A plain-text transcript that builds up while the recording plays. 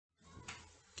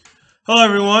Hello,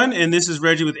 everyone, and this is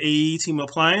Reggie with AE Team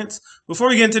Appliance. Before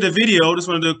we get into the video, just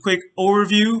want to do a quick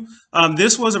overview.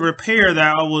 This was a repair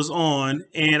that I was on,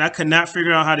 and I could not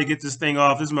figure out how to get this thing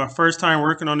off. This is my first time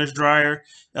working on this dryer.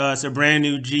 It's a brand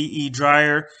new GE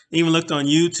dryer. I even looked on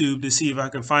YouTube to see if I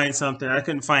could find something. I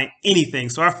couldn't find anything,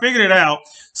 so I figured it out.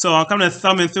 So I'm kind of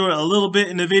thumbing through it a little bit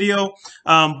in the video,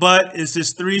 but it's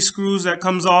just 3 screws that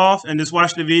comes off, and just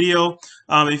watch the video.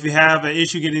 If you have an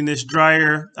issue getting this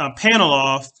dryer panel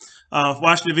off,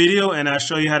 watch the video and I'll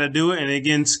show you how to do it. And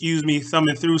again, excuse me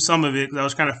thumbing through some of it because I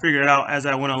was trying to figure it out as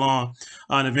I went along.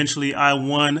 And eventually I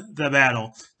won the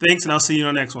battle. Thanks, and I'll see you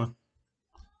on the next one.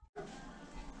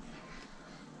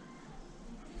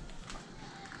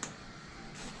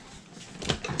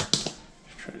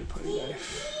 Try to put a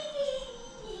knife.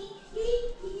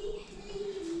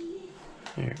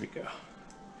 There we go.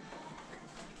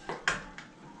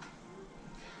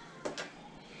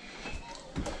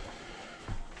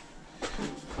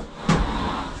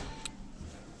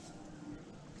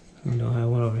 We don't have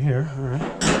one over here. All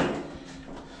right.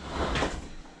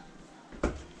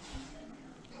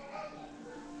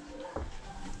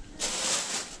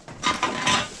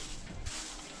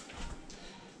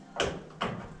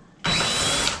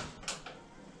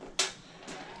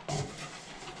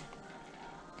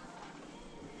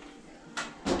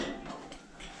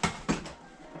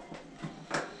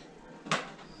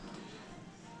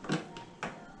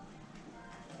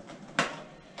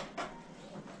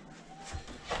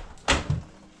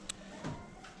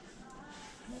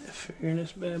 Figuring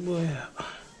this bad boy out.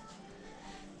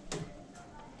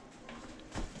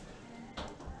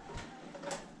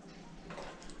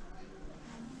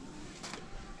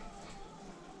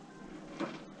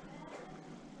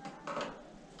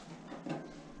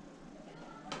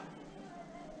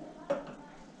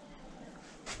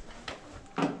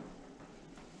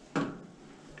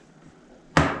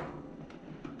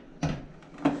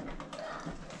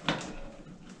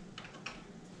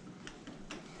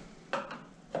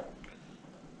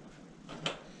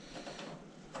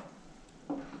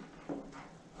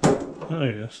 Oh,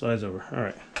 there you go, slides over. All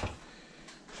right.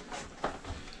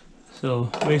 So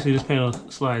basically this panel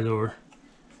slides over.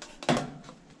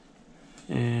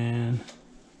 And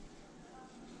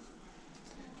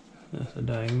that's the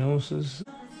diagnosis.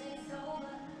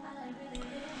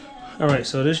 All right,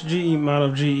 so this GE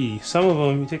model GE, some of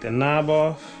them you take the knob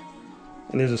off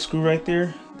and there's a screw right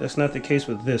there. That's not the case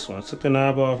with this one. I took the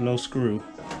knob off, no screw.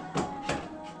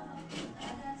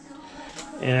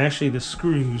 And actually the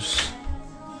screws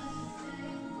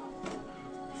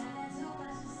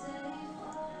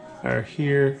are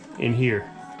here and here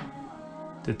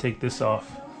to take this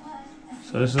off.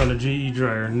 So this is on the GE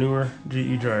dryer, newer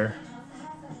GE dryer.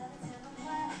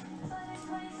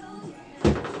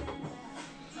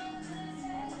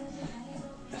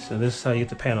 So this is how you get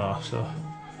the panel off. So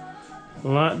a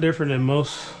lot different than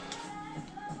most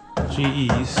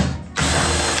GEs.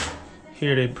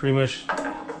 Here they pretty much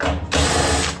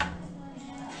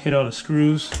hit all the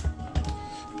screws.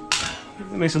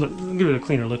 It makes it look, give it a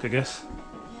cleaner look, I guess.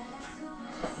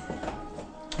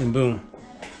 And boom.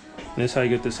 And that's how you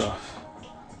get this off.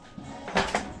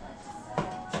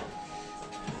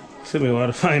 Took me a while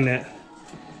to find that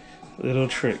little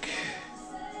trick.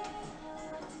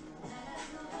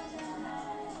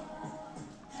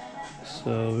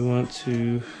 So we want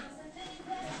to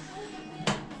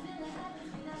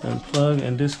unplug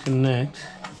and disconnect.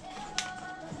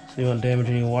 So you don't damage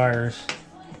any wires.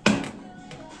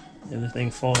 If the thing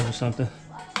falls or something.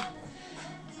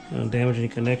 You don't damage any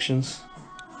connections.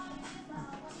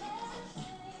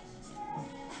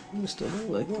 It still looks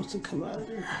like it wants to come out of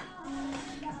there.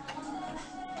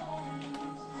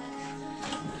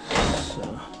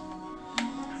 So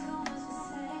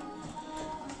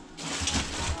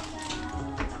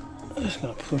I'm just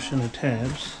gonna push in the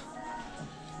tabs.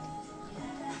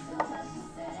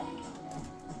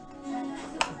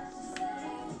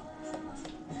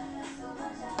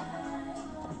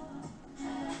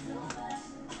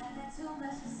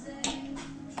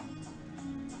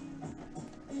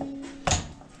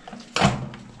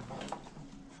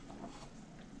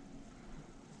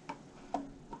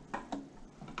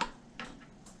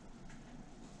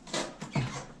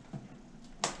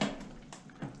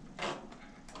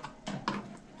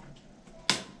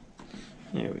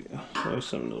 There we go. That was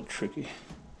something a little tricky.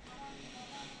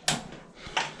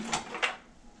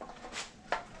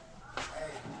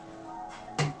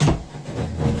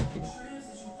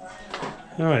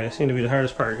 Alright, that seemed to be the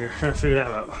hardest part here. Trying to figure that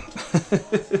out.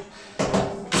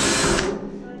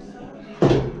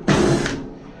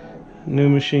 New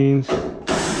machines.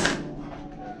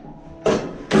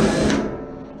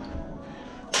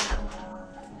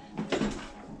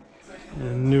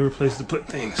 and newer place to put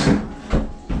things.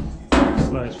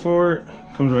 Slides forward,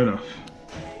 comes right off.